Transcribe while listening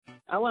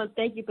I want to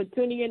thank you for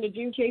tuning in to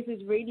Dream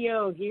Chasers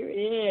Radio. Here it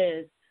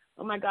is.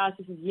 Oh, my gosh,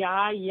 this is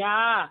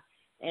Yaya.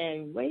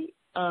 And wait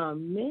a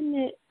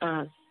minute,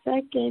 a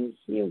second.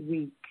 Here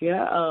we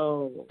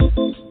go.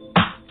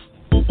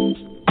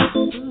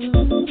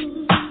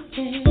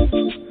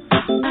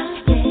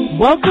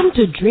 Welcome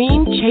to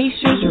Dream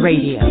Chasers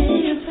Radio,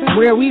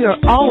 where we are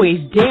always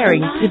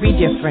daring to be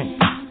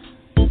different.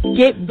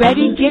 Get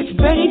ready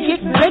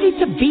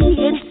to be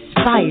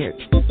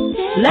inspired.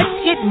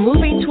 Let's get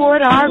moving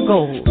toward our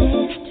goals.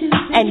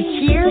 And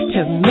here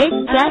to make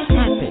that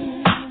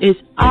happen is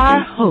our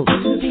host,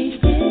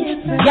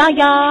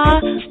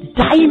 Yaya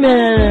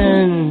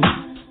Diamond.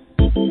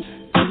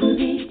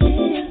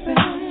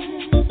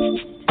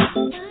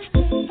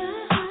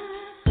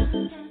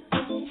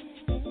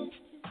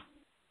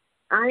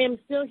 I am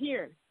still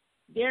here,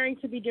 daring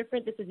to be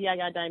different. This is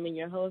Yaya Diamond,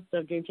 your host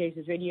of Dream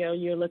Chasers Radio.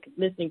 You're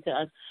listening to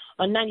us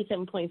on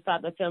 97.5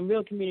 FM,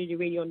 Real Community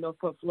Radio in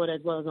Northport, Florida,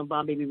 as well as on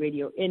Bomb Baby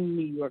Radio in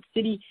New York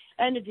City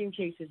and the Dream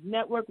Chasers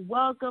Network.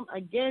 Welcome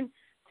again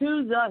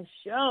to the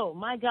show.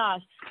 My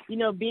gosh,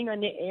 being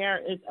on the air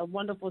is a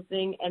wonderful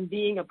thing, and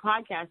being a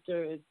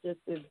podcaster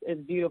is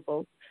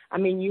beautiful. I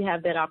mean, you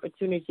have that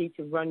opportunity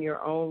to run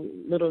your own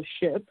little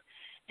ship.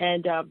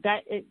 And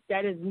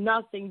that is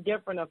nothing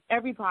different of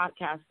every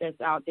podcast that's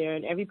out there,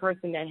 and every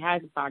person that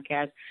has a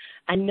podcast.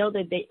 I know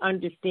that they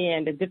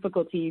understand the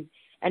difficulties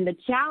and the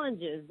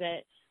challenges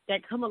that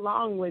come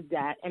along with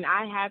that. And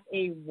I have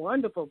a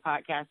wonderful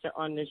podcaster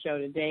on the show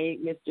today,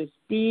 Mr.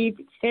 Steve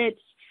Titch,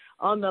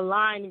 on the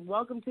line.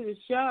 Welcome to the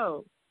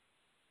show.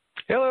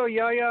 Hello,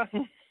 Yaya.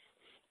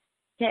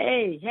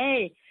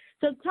 Hey.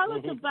 So tell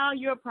us about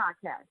your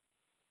podcast.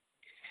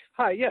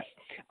 Hi, yes.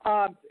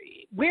 I'm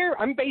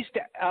based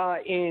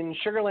in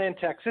Sugar Land,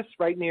 Texas,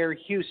 right near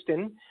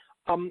Houston.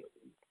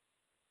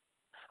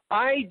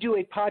 I do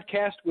a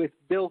podcast with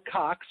Bill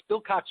Cox. Bill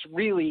Cox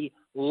really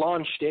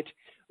launched it.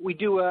 We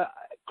do a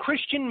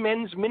Christian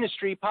men's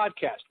ministry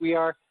podcast. We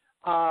are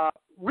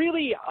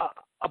really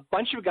a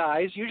bunch of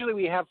guys. Usually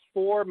we have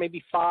 4,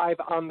 maybe 5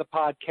 on the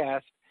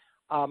podcast.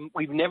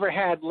 We've never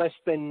had less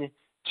than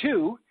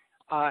 2,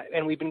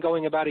 and we've been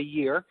going about a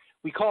year.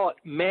 We call it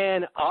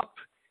Man Up.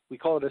 We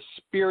call it a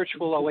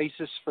spiritual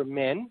oasis for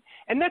men,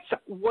 and that's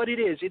what it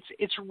is.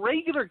 It's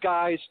regular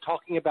guys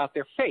talking about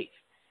their faith,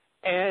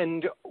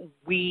 and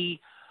we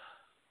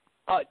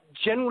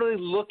generally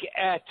look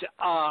at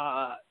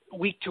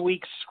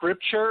week-to-week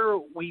scripture.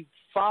 We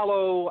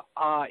follow,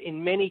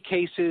 in many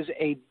cases,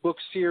 a book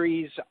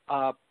series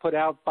put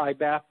out by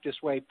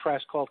Baptist Way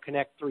Press called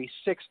Connect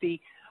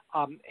 360,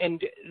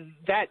 and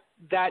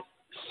that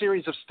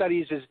series of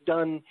studies is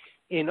done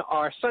in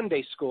our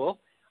Sunday school.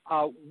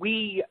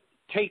 We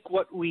take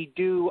what we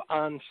do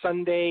on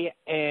Sunday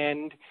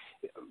and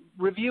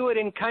review it,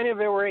 and kind of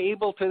we're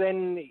able to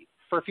then,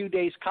 for a few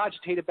days,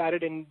 cogitate about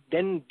it and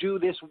then do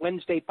this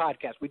Wednesday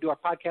podcast. We do our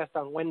podcast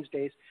on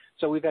Wednesdays,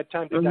 so we've had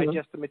time to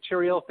digest the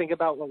material, think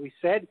about what we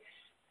said.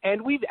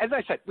 And as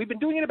I said, we've been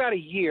doing it about a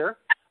year.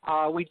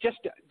 We just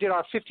did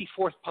our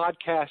 54th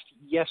podcast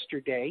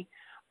yesterday.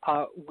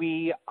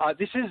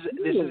 This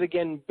is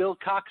again Bill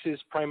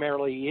Cox's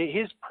primarily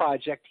his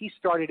project. He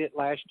started it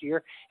last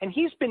year, and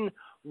he's been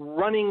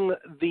running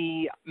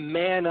the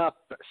Man Up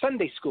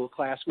Sunday school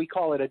class. We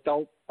call it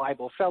Adult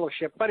Bible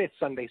Fellowship, but it's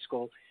Sunday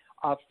school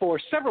for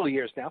several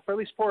years now, for at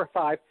least 4 or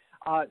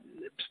 5,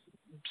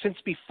 since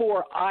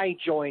before I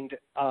joined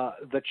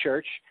the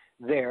church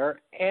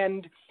there.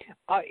 And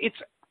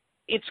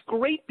it's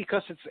great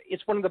because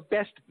it's one of the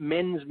best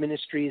men's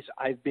ministries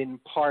I've been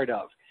part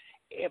of.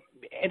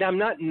 And I'm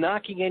not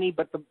knocking any,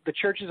 but the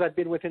churches I've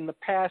been with in the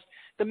past,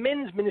 the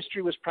men's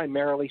ministry was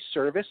primarily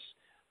service.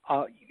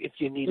 If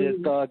you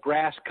needed the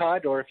grass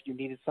cut or if you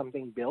needed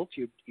something built,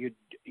 you'd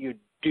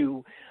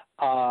do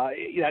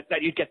that.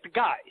 You'd get the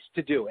guys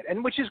to do it,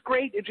 and which is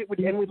great.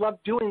 And we love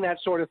doing that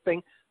sort of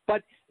thing.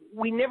 But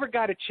we never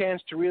got a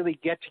chance to really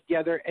get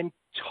together and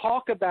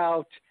talk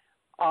about,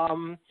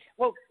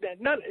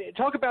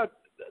 talk about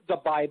the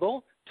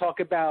Bible, talk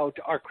about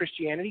our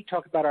Christianity,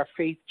 talk about our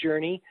faith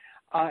journey.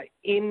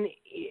 In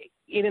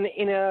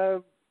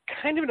a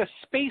kind of in a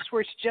space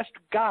where it's just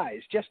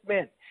guys, just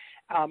men.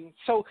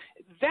 So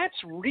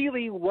that's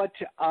really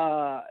what's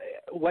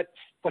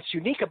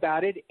unique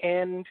about it,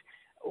 and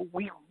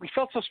we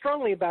felt so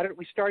strongly about it.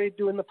 We started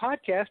doing the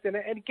podcast, and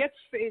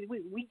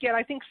we get.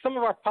 I think some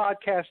of our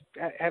podcasts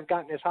have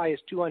gotten as high as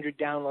 200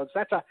 downloads.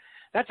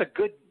 That's a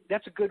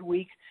good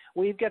week.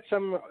 We've got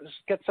some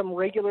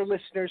regular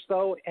listeners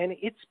though, and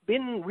it's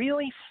been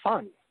really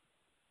fun.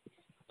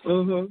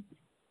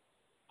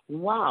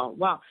 Wow.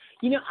 Why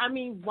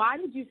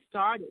did you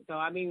start it, though?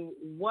 I mean,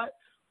 what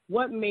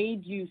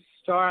made you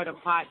start a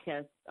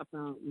podcast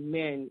about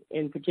men,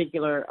 in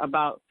particular,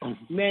 about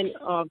men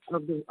of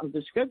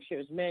the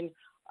scriptures, men,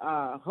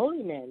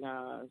 holy men,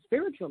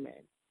 spiritual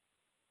men?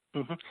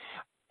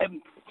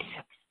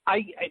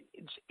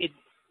 It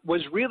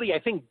was really, I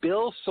think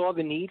Bill saw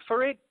the need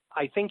for it.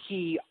 I think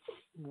he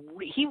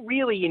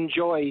really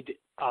enjoyed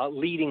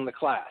leading the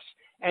class,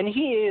 and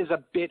he is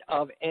a bit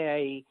of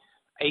a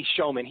a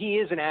showman. He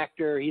is an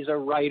actor. He's a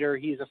writer.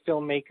 He's a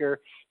filmmaker.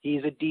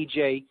 He's a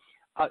DJ.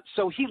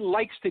 So he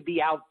likes to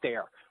be out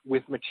there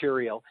with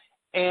material.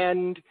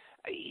 And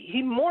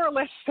he more or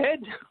less said,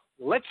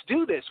 let's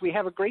do this. We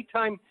have a great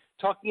time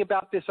talking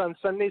about this on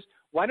Sundays.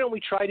 Why don't we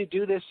try to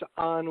do this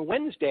on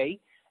Wednesday?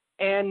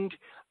 And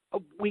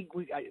we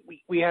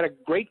had a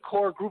great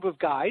core group of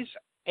guys,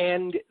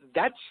 and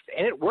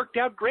it worked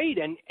out great.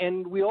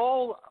 And we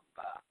all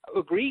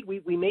agreed.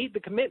 We made the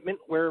commitment.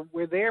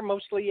 We're there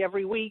mostly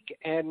every week,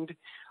 and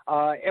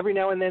every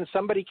now and then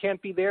somebody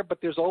can't be there, but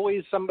there's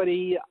always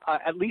somebody,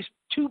 at least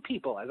two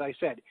people, as I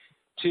said,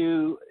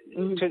 to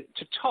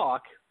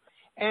talk.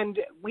 And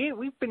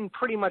we've been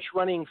pretty much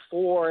running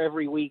 4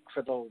 every week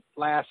for the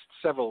last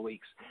several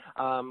weeks.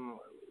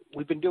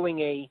 We've been doing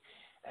a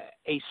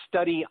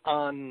study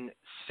on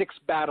 6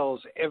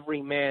 battles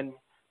every man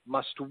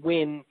must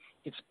win.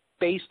 It's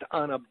based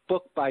on a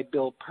book by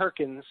Bill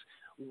Perkins.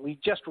 We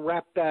just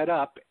wrapped that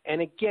up.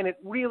 And again, it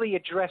really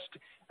addressed,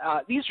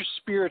 these are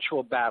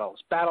spiritual battles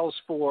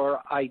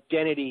for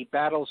identity,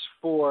 battles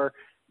for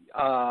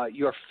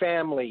your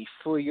family,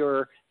 for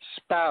your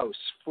spouse,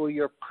 for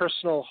your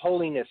personal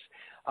holiness,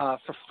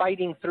 for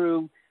fighting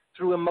through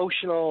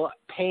emotional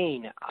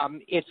pain.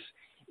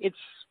 It's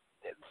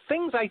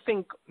things I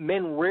think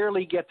men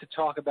rarely get to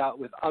talk about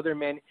with other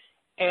men,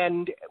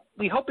 and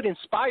we hope it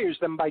inspires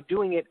them by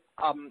doing it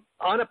on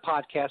a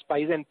podcast,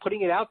 by then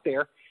putting it out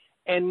there,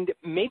 and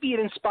maybe it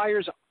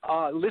inspires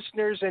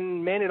listeners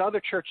and men at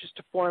other churches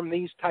to form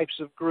these types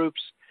of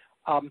groups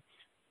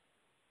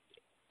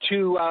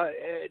to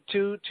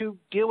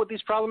deal with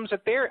these problems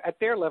at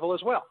their level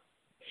as well.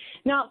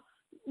 Now,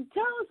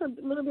 tell us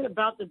a little bit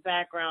about the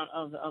background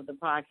of the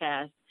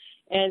podcast.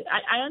 And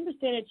I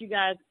understand that you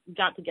guys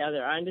got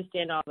together. I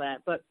understand all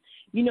that. But,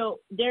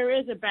 there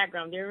is a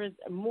background. There is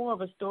more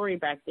of a story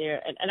back there.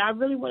 And I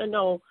really want to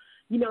know,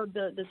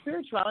 the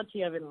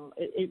spirituality of it all.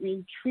 It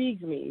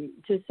intrigues me,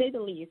 to say the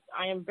least.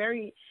 I am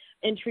very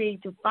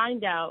intrigued to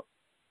find out.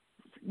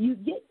 You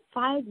get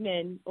 5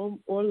 men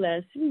or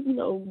less,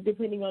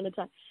 depending on the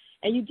time,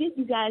 and you get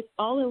you guys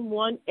all in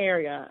one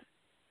area.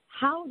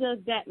 How does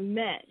that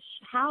mesh?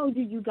 How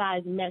do you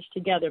guys mesh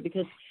together?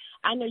 Because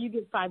I know you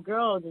get 5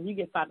 girls and you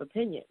get 5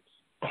 opinions.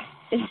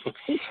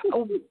 It's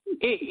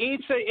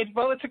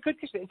a good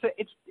question.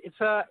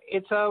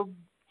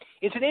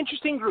 It's an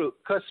interesting group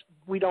because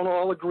we don't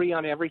all agree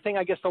on everything.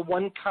 I guess the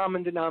one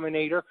common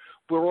denominator,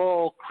 we're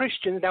all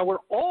Christians. Now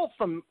we're all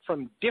from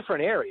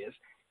different areas.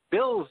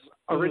 Bill's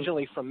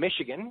originally from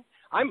Michigan.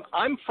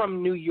 I'm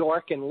from New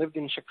York and lived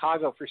in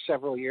Chicago for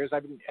several years.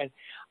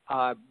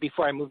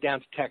 Before I moved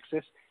down to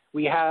Texas.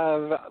 We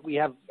have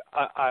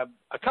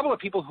a couple of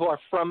people who are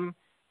from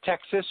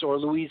Texas or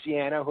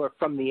Louisiana, who are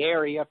from the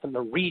area, from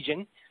the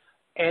region,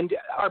 and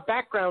our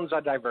backgrounds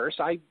are diverse.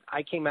 I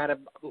came out of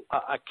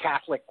a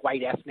Catholic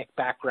white ethnic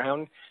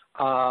background.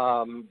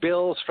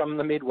 Bill's from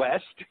the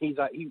Midwest.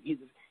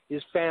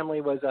 His family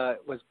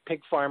was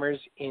pig farmers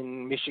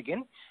in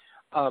Michigan.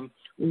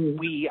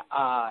 We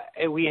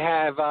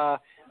have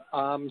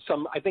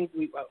some. I think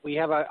we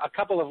have a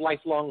couple of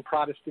lifelong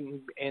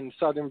Protestant and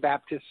Southern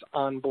Baptists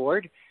on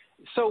board.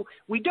 So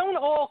we don't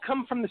all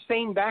come from the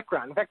same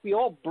background. In fact,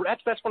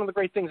 that's one of the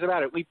great things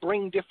about it. We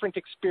bring different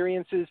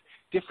experiences,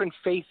 different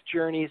faith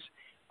journeys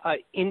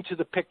into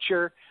the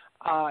picture,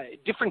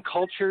 different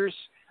cultures,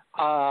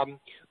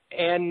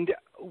 and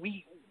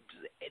we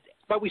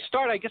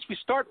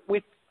start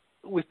with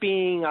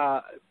being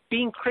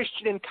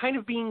Christian and kind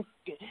of being.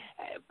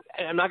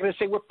 I'm not going to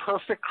say we're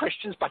perfect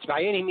Christians, but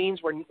by any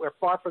means we're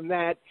far from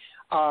that.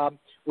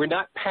 We're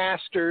not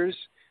pastors.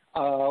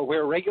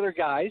 We're regular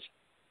guys.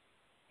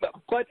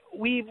 But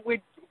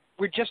we're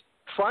just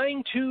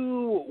trying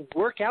to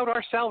work out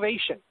our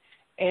salvation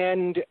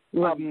and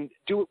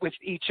do it with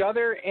each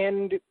other,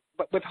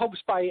 but with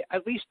hopes by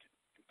at least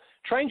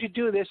trying to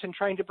do this and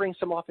trying to bring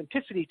some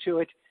authenticity to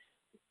it,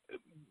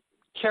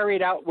 carry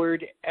it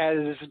outward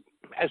as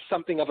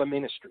something of a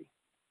ministry.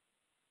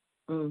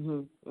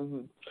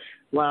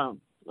 Wow.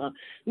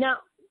 Now,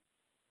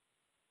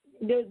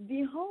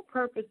 the whole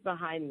purpose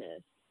behind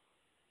this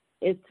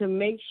is to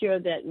make sure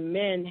that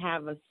men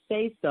have a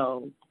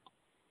say-so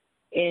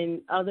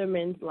in other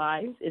men's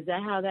lives. Is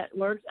that how that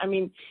works? I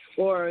mean,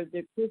 or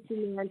the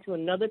Christian man to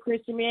another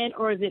Christian man,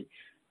 or is it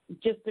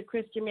just the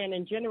Christian man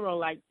in general,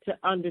 like to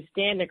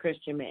understand the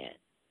Christian man?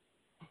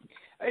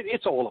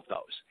 It's all of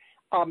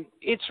those.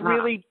 It's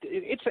really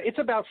it's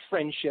about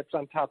friendships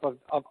on top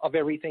of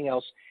everything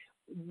else.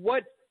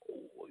 What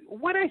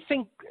I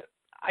think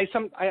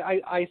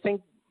I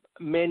think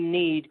men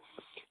need.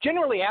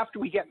 Generally, after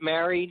we get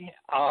married,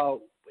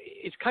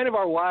 it's kind of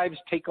our wives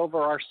take over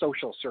our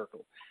social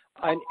circle,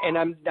 and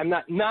I'm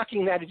not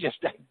knocking that. It just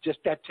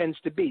that tends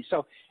to be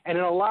so. And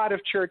in a lot of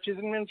churches,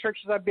 and in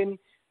churches I've been,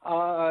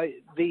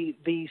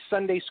 the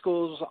Sunday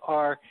schools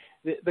are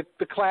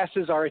the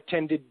classes are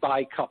attended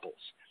by couples,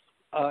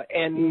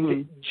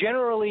 and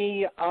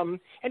generally,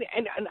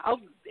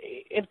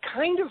 it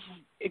kind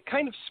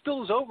of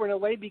spills over in a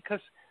way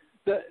because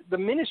the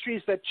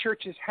ministries that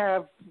churches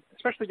have,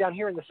 especially down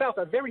here in the South,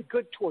 are very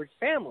good towards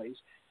families.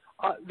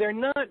 They're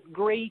not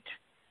great.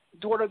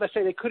 Let's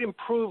say they could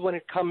improve when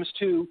it comes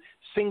to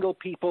single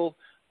people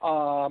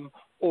or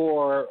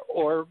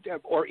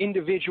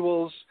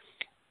individuals,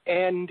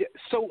 and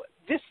so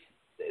this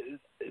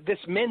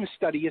men's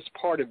study is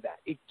part of that.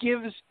 It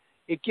gives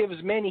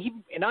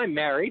men, and I'm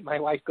married. My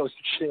wife goes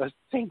to the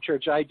same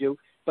church I do.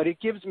 But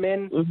it gives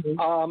men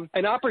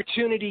an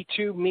opportunity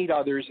to meet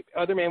other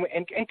men,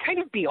 and kind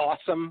of be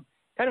awesome,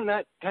 kind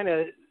of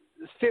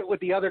sit with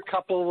the other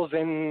couples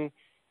and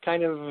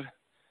kind of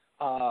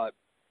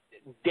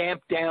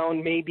damp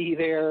down maybe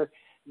their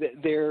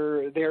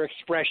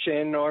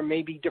expression, or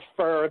maybe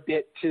defer a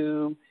bit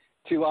to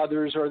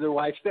others or their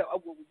wives.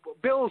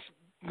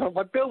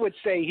 What Bill would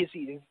say is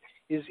he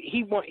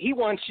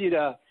wants you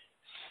to,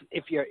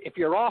 if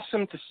you're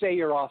awesome, to say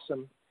you're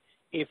awesome.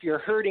 If you're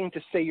hurting,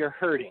 to say you're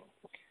hurting.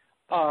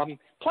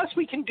 Plus,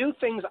 we can do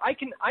things. I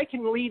can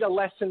lead a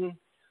lesson.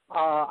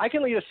 I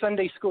can lead a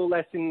Sunday school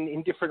lesson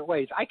in different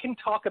ways. I can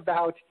talk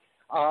about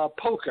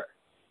poker.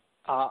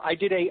 I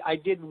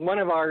did one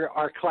of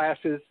our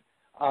classes,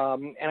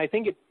 and I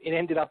think it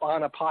ended up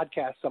on a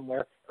podcast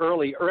somewhere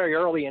very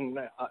early in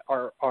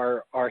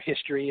our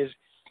history,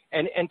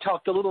 and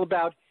talked a little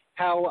about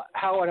how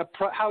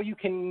you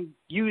can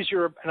use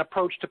an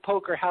approach to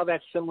poker, how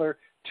that's similar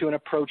to an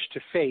approach to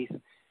faith.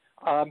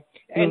 So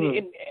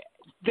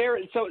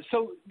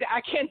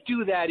I can't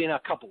do that in a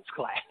couples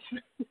class,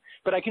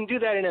 but I can do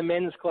that in a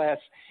men's class,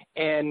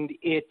 and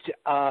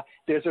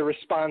there's a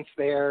response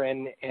there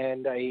and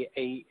an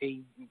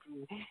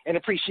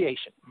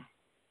appreciation.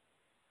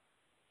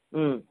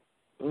 You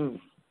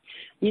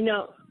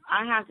know,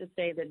 I have to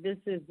say that this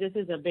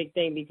is a big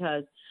thing,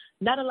 because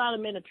not a lot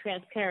of men are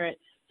transparent.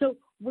 So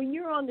when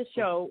you're on the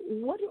show,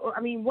 what is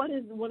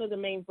one of the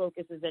main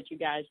focuses that you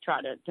guys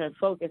try to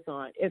focus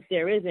on, if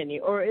there is any,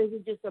 or is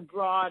it just a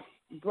broad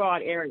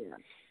area?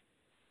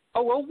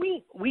 Oh, well,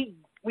 we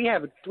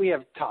have a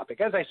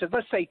topic. As I said,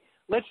 let's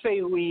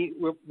say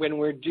when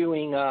we're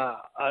doing a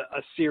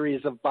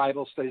series of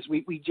Bible studies,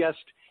 we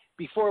just,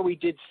 before we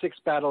did Six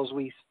Battles,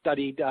 we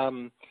studied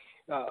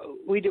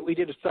we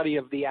did a study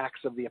of the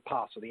Acts of the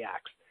Apostle, the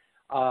Acts,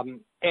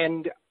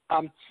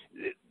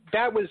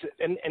 that was,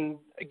 and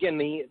again,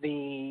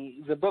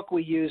 the book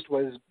we used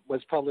was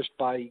published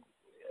by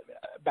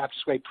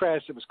Baptist Way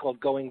Press. It was called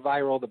Going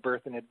Viral: The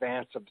Birth and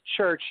Advance of the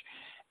Church,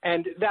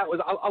 and that was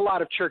a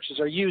lot of churches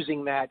are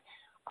using that.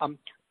 And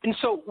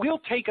so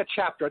we'll take a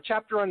chapter. A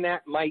chapter on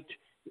that might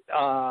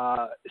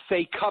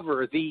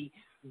cover the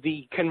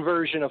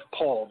conversion of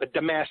Paul, the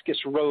Damascus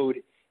Road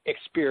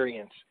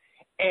experience.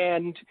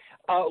 And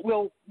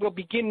we'll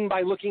begin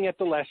by looking at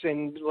the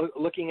lesson,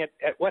 looking at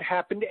what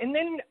happened, and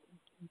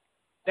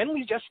then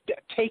we just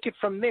take it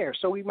from there.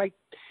 So we might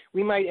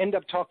end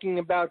up talking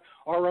about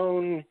our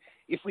own,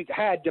 if we've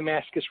had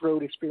Damascus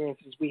Road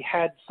experiences, we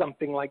had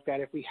something like that,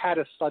 if we had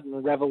a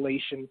sudden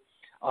revelation.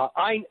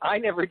 I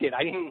never did.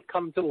 I didn't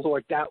come to the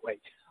Lord that way.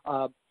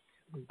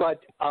 But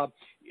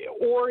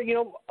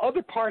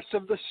other parts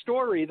of the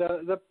story,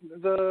 the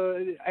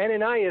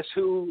Ananias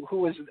who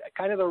was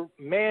kind of the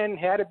man,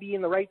 had to be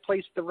in the right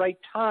place at the right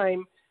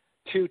time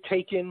to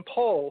take in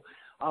Paul.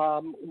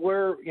 Was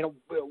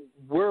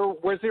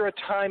there a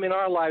time in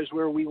our lives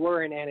where we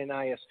were in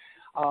Ananias?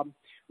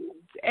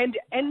 And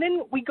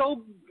then we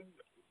go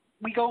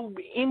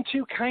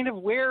into kind of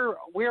where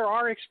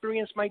our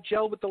experience might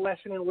gel with the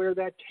lesson and where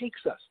that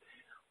takes us.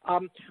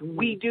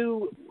 We've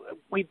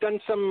done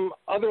some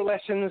other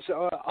lessons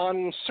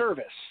on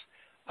service.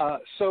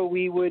 So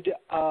we would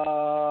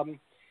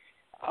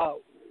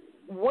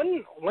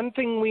one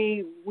thing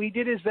we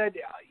did is that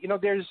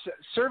there's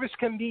service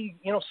can be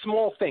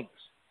small things,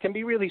 can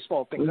be really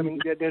small things. I mean,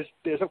 there's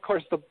of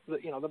course the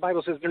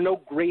Bible says there's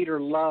no greater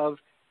love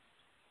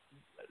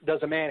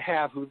does a man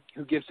have who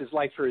gives his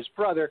life for his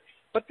brother.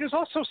 But there's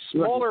also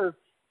smaller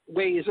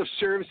ways of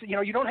service.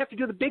 You don't have to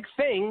do the big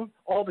thing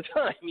all the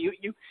time.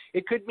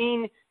 It could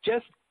mean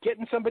just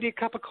getting somebody a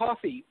cup of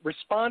coffee,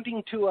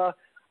 responding to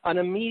an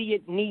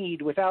immediate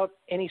need without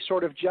any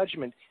sort of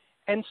judgment.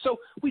 And so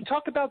we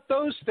talk about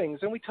those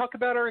things, and we talk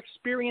about our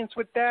experience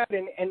with that,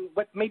 and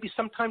what maybe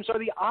sometimes are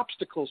the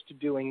obstacles to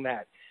doing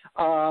that,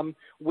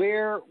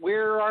 where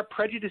our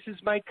prejudices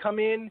might come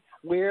in,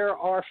 where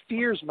our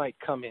fears might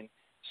come in.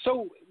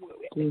 So,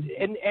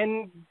 and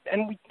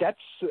we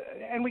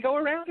go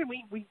around and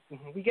we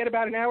get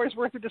about an hour's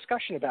worth of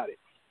discussion about it.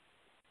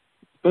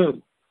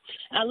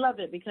 I love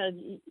it because,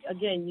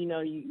 again,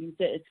 you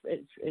said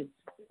it's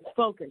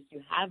focused.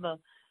 You have a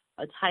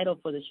title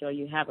for the show.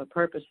 You have a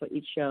purpose for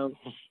each show,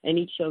 and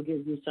each show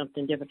gives you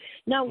something different.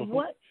 Now,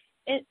 what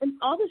and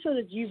all the shows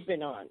that you've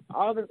been on,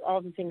 all the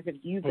things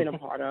that you've been a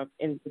part of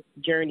in this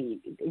journey,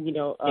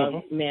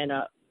 of Man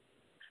Up.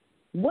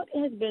 What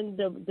has been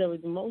the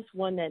most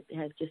one that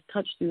has just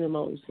touched you the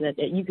most that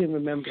you can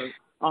remember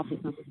off the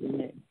top of your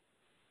head?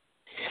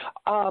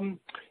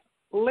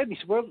 Let me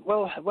see.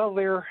 Well,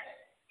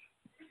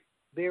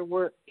 there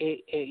were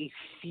a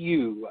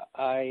few.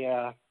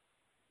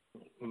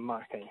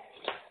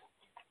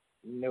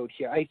 note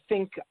here. I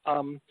think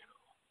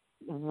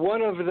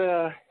one of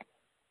the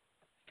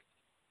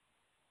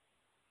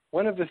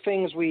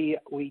things we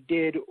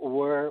did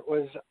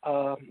was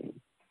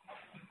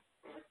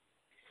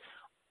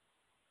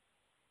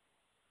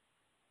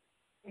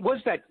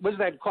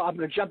that call? I'm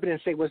going to jump in and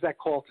say, was that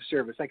call to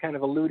service? I kind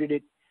of alluded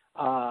it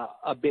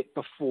a bit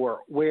before,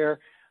 where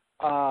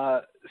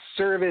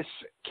service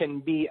can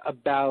be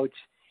about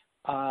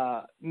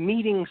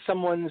meeting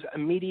someone's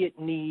immediate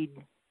need,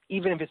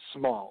 even if it's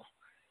small,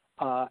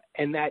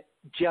 and that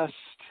just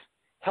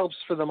helps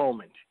for the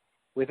moment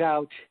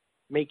without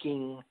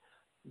making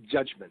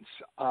judgments.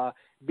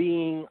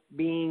 Being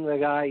the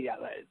guy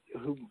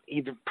who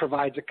either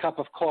provides a cup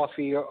of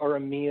coffee or a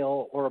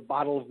meal or a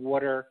bottle of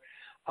water.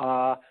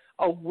 And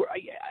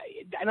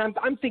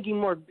I'm thinking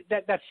more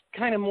that's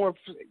kind of more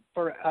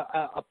for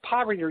a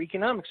poverty or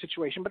economic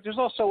situation, but there's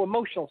also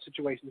emotional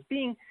situations.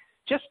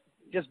 Just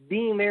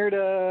being there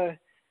to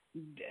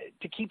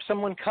keep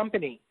someone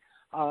company,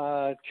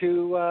 to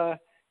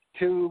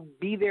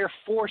be there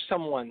for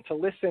someone, to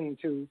listen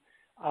to,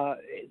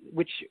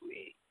 which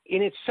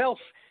in itself,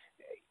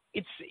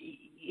 it's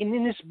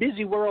in this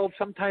busy world.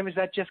 Sometimes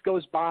that just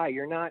goes by.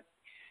 You're not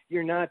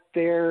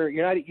there.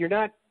 You're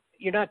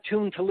not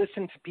tuned to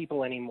listen to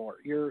people anymore.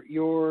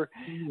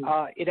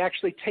 It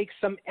actually takes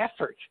some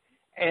effort,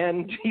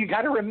 and you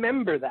got to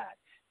remember that.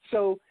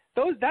 So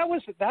that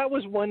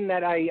was one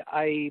that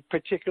I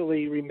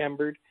particularly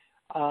remembered.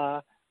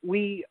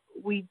 We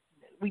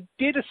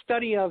did a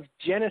study of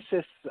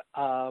Genesis,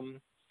 and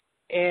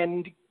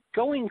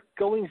going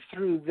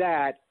through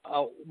that,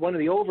 one of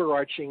the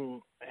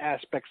overarching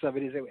aspects of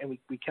it is, and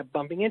we kept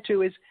bumping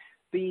into, is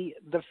the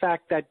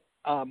fact that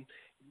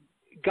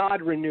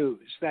God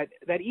renews, that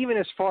even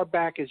as far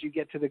back as you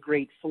get to the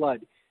Great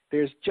Flood,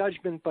 there's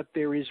judgment, but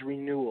there is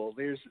renewal.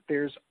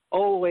 There's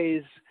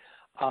always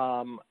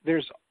that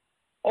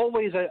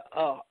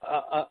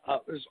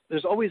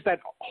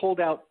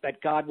holdout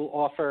that God will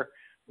offer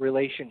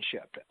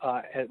relationship,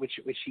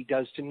 which he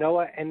does to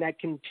Noah, and that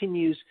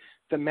continues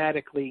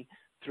thematically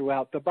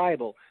throughout the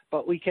Bible.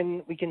 But we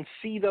can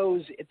see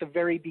those at the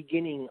very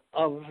beginning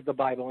of the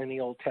Bible in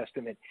the Old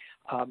Testament.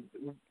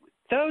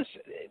 Those,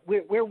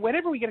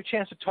 whenever we get a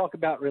chance to talk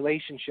about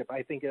relationship,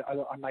 I think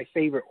are my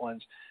favorite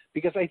ones,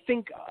 because I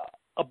think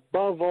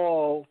above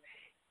all,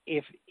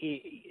 I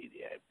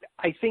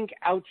think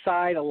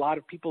outside, a lot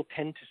of people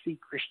tend to see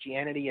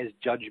Christianity as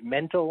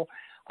judgmental,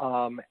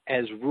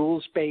 as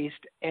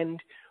rules-based,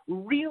 and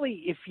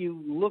really, if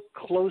you look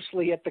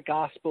closely at the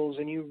Gospels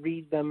and you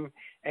read them,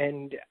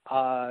 and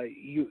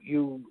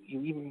you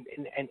even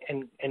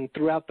and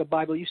throughout the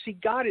Bible, you see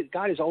God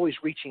is always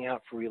reaching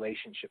out for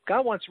relationship.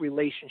 God wants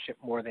relationship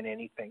more than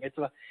anything.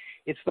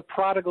 It's the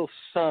prodigal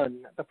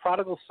son. The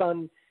prodigal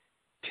son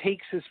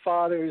takes his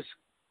father's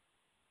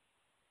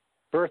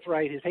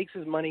birthright, takes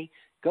his money,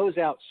 goes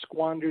out,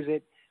 squanders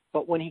it,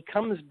 but when he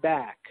comes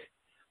back,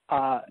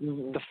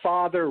 the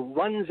father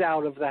runs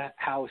out of the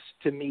house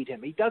to meet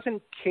him. He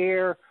doesn't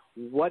care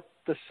what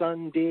the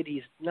son did.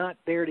 He's not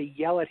there to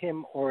yell at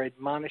him or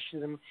admonish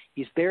him.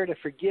 He's there to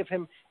forgive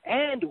him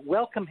and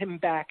welcome him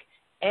back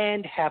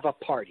and have a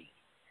party,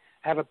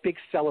 have a big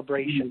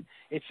celebration.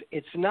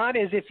 It's not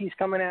as if he's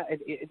coming out.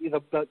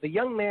 The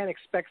young man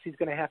expects he's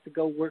going to have to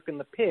go work in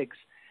the pigs,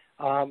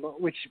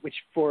 which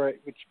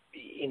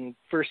in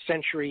first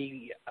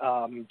century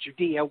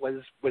Judea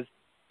was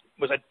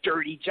a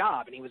dirty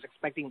job, and he was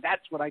expecting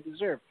that's what I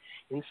deserve.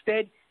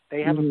 Instead,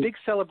 they have a big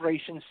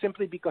celebration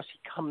simply because he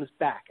comes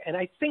back. And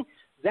I think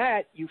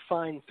that you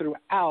find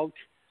throughout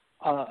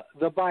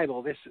the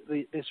Bible, this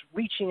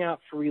reaching out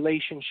for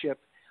relationship,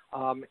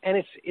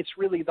 and it's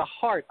really the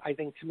heart, I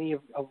think, to me,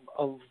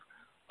 of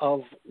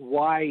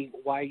why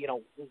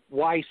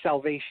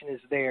salvation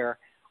is there,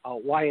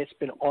 why it's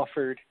been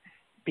offered,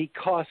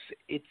 because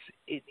at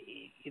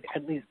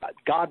least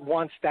God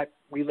wants that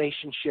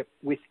relationship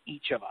with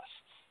each of us.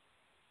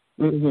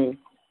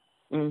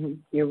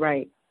 You're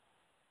right.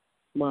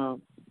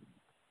 Wow.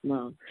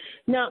 Now,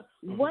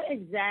 what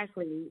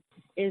exactly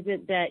is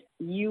it that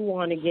you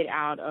want to get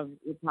out of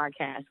the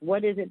podcast?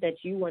 What is it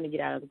that you want to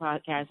get out of the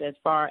podcast as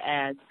far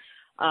as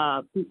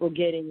people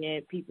getting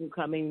it, people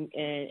coming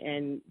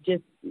and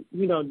just,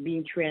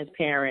 being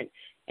transparent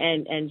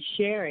and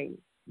sharing?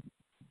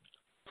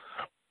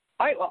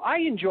 I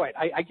enjoy it.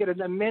 I get an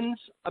immense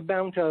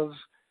amount of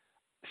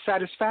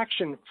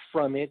satisfaction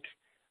from it,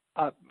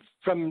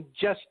 from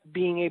just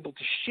being able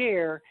to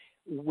share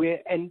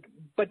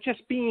but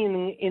just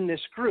being in this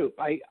group.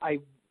 I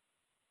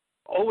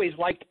always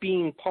liked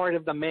being part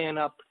of the Man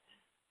Up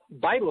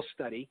Bible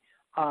study.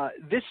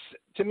 This,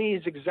 to me,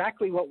 is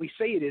exactly what we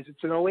say it is.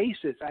 It's an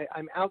oasis.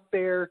 I'm out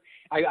there.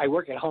 I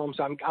work at home,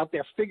 so I'm out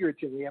there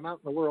figuratively. I'm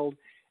out in the world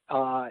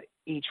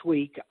each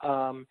week,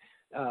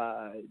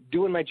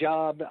 doing my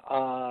job,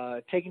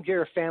 taking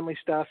care of family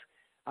stuff,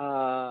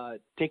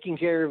 taking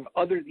care of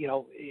other,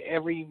 all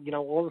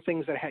the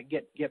things that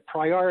get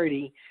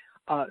priority.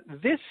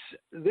 This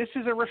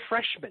is a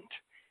refreshment.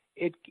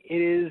 It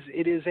is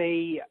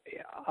a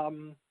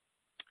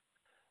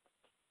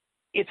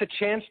it's a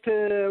chance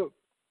to,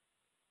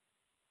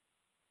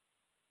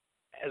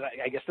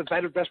 I guess the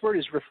best word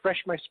is refresh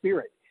my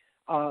spirit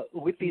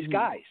with these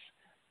guys.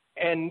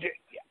 And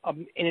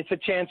it's a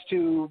chance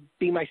to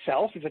be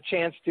myself. It's a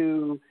chance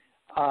to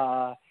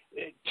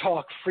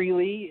talk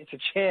freely. It's a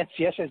chance,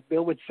 yes, as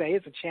Bill would say,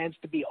 it's a chance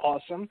to be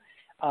awesome.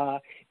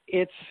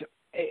 It's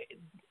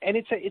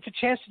a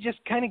chance to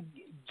just kind of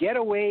get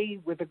away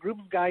with a group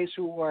of guys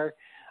who are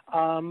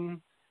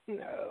fun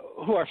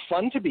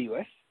to be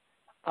with,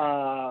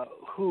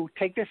 who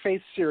take their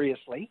faith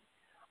seriously,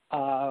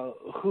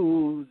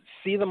 who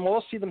see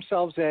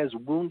themselves as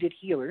wounded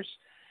healers,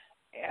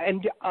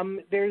 and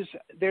there's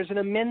an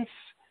immense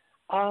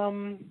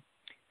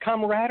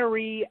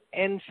camaraderie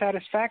and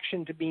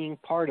satisfaction to being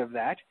part of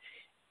that.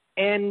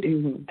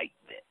 And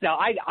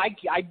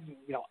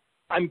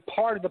I'm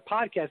part of the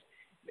podcast.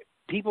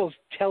 People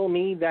tell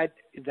me that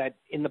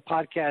in the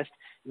podcast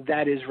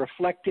that is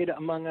reflected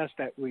among us,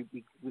 that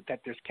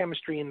that there's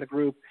chemistry in the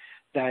group,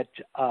 that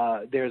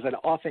there's an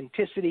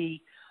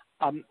authenticity.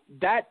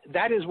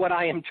 That is what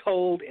I am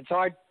told. It's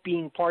hard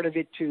being part of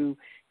it to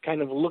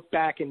kind of look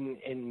back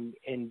and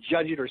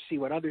judge it or see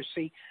what others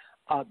see.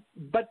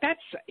 But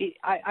that's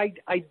I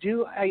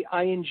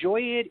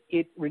enjoy it.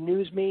 It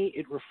renews me.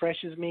 It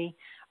refreshes me.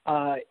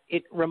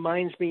 It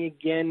reminds me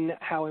again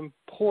how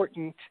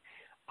important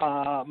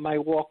my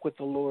walk with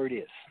the Lord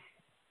is.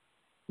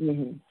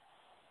 Mm-hmm.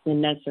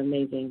 And that's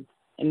amazing.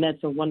 And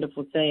that's a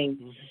wonderful thing.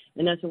 Mm-hmm.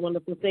 And that's a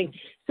wonderful thing.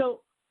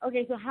 So,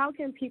 okay, so how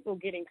can people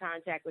get in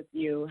contact with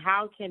you?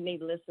 How can they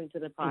listen to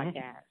the podcast?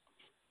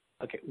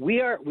 Mm-hmm. Okay,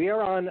 we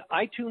are on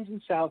iTunes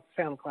and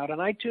SoundCloud. On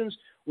iTunes,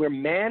 we're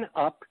Man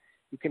Up.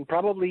 You can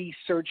probably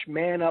search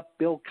Man Up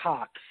Bill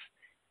Cox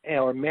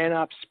or Man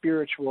Up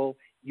Spiritual.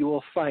 You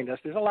will find us.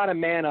 There's a lot of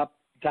Man Up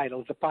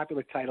titles, a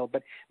popular title,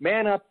 but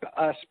Man Up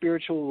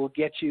Spiritual will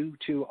get you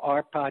to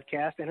our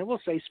podcast, and it will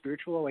say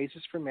Spiritual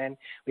Oasis for Men.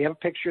 We have a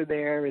picture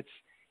there. It's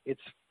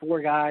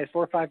 4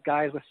 or 5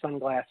 guys with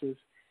sunglasses.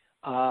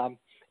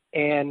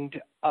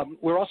 And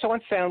we're also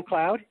on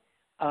SoundCloud.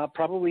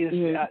 Probably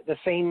the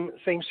same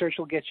search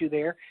will get you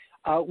there.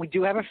 We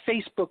do have a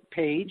Facebook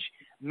page,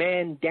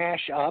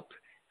 Man-Up.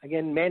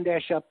 Again,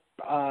 Man-Up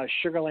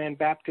Sugarland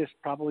Baptist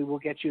probably will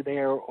get you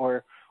there,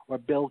 or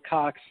Bill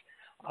Cox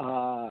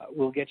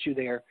will get you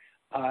there.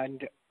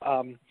 And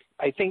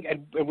I think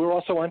and we're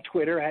also on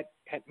Twitter at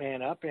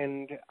Man Up.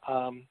 And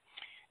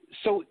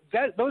so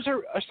those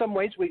are some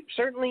ways. We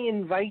certainly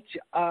invite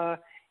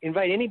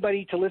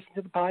anybody to listen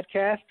to the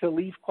podcast, to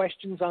leave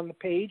questions on the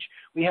page.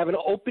 We have an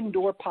open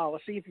door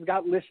policy. If you've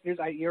got listeners,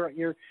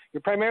 you're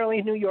primarily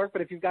in New York,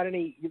 but if you've got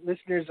any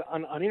listeners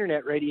on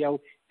internet radio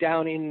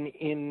down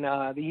in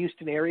the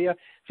Houston area,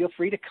 feel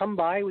free to come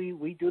by.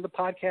 We do the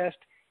podcast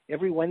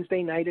every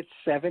Wednesday night at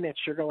 7 at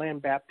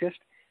Sugarland Baptist.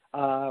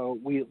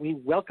 We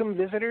welcome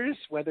visitors,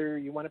 whether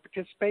you want to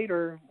participate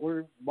or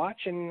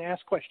watch and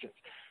ask questions.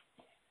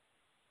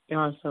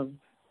 Awesome.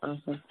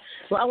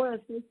 Well, I want to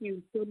thank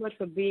you so much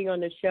for being on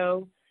the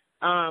show,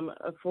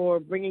 for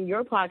bringing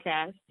your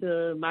podcast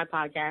to my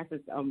podcast.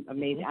 It's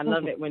amazing. I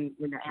love it when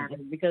that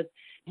happens because,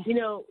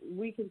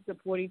 we can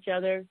support each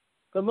other.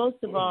 But most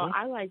of all,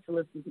 I like to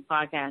listen to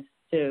podcasts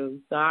too.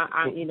 So,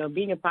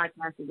 being a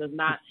podcaster does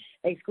not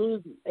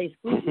exclude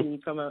me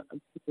from a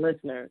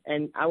listener.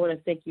 And I want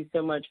to thank you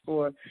so much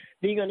for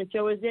being on the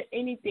show. Is there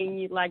anything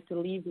you'd like to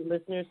leave the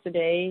listeners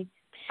today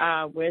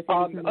with,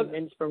 any kind of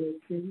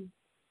inspiration?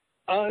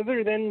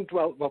 Other than,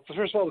 well,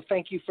 first of all,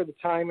 thank you for the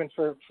time and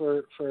for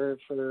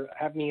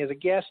having me as a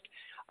guest.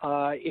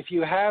 If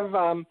you have,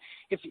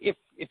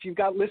 if you've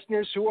got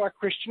listeners who are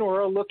Christian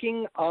or are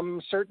looking,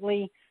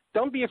 certainly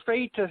don't be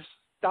afraid to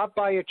stop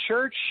by a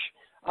church.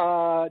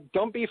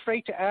 Don't be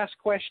afraid to ask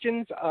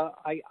questions.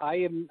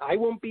 I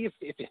won't be, if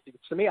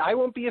it's to me, I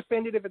won't be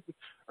offended if it's an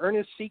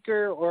earnest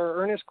seeker or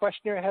earnest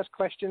questioner has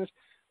questions.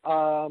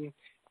 If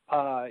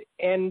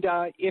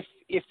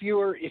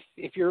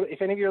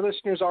any of your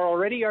listeners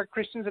are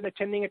Christians and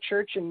attending a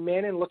church and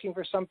men and looking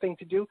for something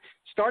to do,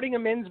 starting a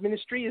men's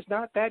ministry is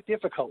not that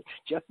difficult.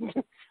 Just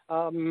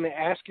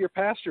ask your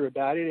pastor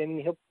about it,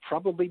 and he'll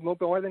probably be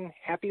more than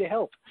happy to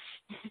help.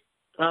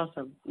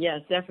 Awesome.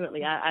 Yes,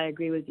 definitely. I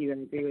agree with you. I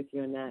agree with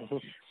you on that.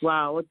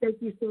 Wow. Well,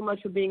 thank you so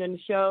much for being on the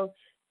show.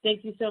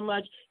 Thank you so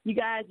much. You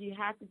guys, you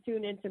have to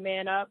tune in to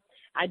Man Up.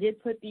 I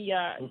did put the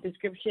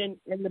description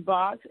in the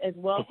box as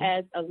well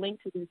as a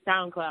link to the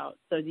SoundCloud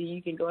so that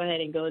you can go ahead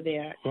and go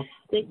there.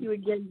 Thank you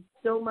again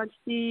so much,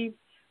 Steve,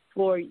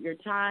 for your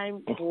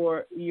time,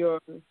 for your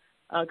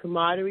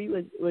camaraderie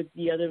with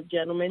the other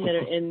gentlemen that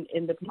are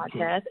in the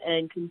podcast,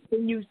 and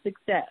continued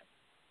success.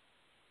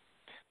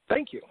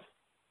 Thank you.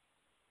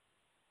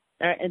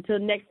 All right, until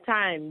next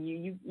time,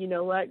 you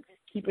know what?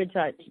 Keep in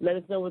touch. Let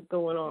us know what's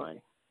going on.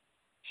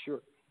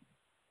 Sure.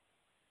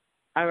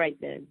 All right,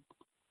 then.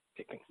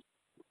 Okay.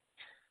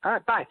 All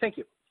right, bye. Thank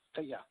you.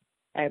 Yeah.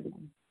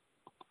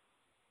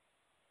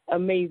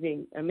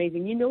 Amazing.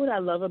 You know what I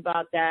love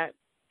about that?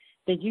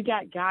 That you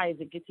got guys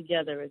that get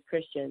together as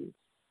Christians,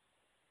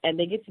 and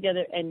they get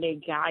together and they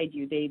guide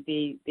you.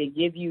 They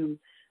give you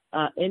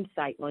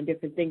insight on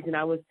different things. And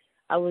I was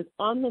I was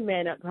on the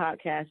Man Up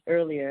podcast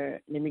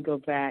earlier. Let me go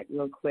back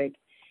real quick.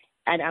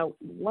 And I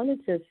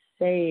wanted to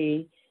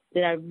say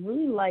that I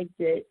really liked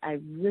it. I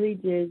really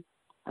did.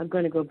 I'm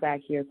going to go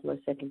back here for a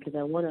second because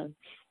I want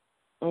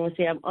to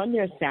say I'm on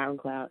their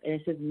SoundCloud, and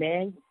it says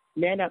Man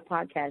Up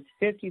Podcast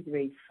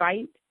 53,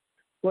 Fight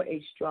for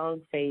a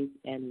Strong Faith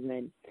and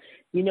Win.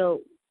 You know,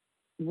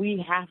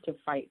 we have to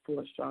fight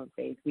for a strong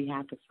faith. We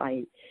have to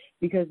fight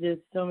because there's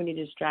so many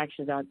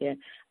distractions out there.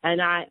 And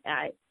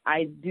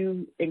I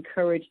do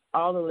encourage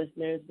all the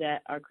listeners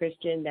that are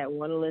Christian that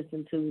want to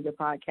listen to the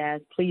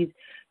podcast, please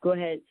go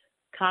ahead,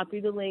 copy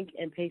the link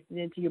and paste it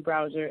into your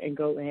browser and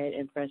go ahead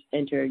and press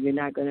enter. You're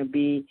not going to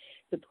be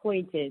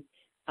disappointed.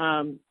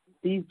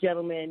 These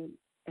gentlemen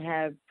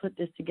have put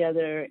this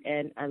together,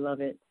 and I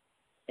love it.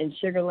 In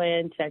Sugar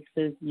Land,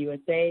 Texas,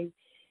 USA.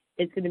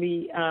 It's going to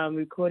be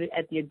recorded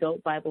at the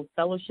Adult Bible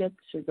Fellowship,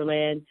 Sugar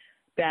Land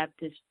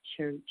Baptist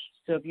Church.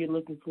 So if you're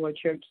looking for a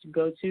church to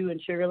go to in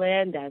Sugar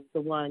Land, that's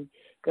the one.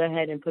 Go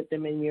ahead and put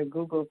them in your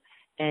Google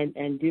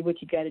and do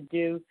what you got to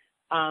do.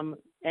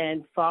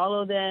 And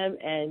follow them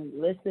and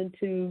listen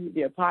to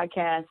their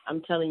podcast.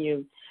 I'm telling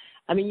you.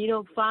 I mean, you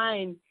don't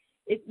find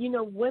it, you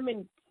know,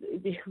 women,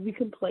 we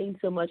complain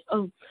so much.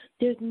 Oh,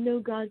 there's no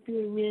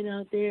God-fearing men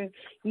out there,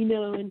 you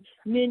know, and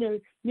men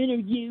are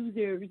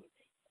users.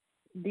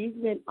 These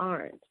men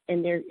aren't,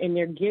 and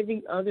they're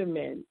giving other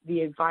men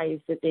the advice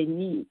that they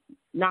need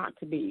not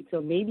to be.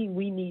 So maybe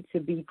we need to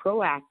be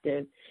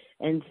proactive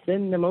and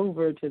send them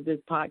over to this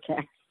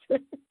podcast.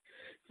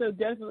 So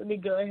definitely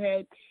go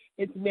ahead.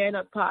 It's Man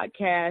Up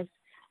Podcast,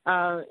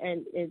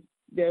 and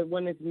the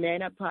one is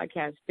Man Up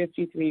Podcast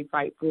 53,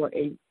 Fight for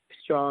a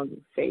Strong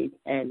Faith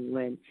and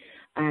Win.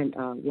 And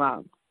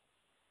wow,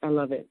 I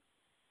love it.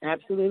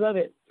 Absolutely love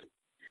it.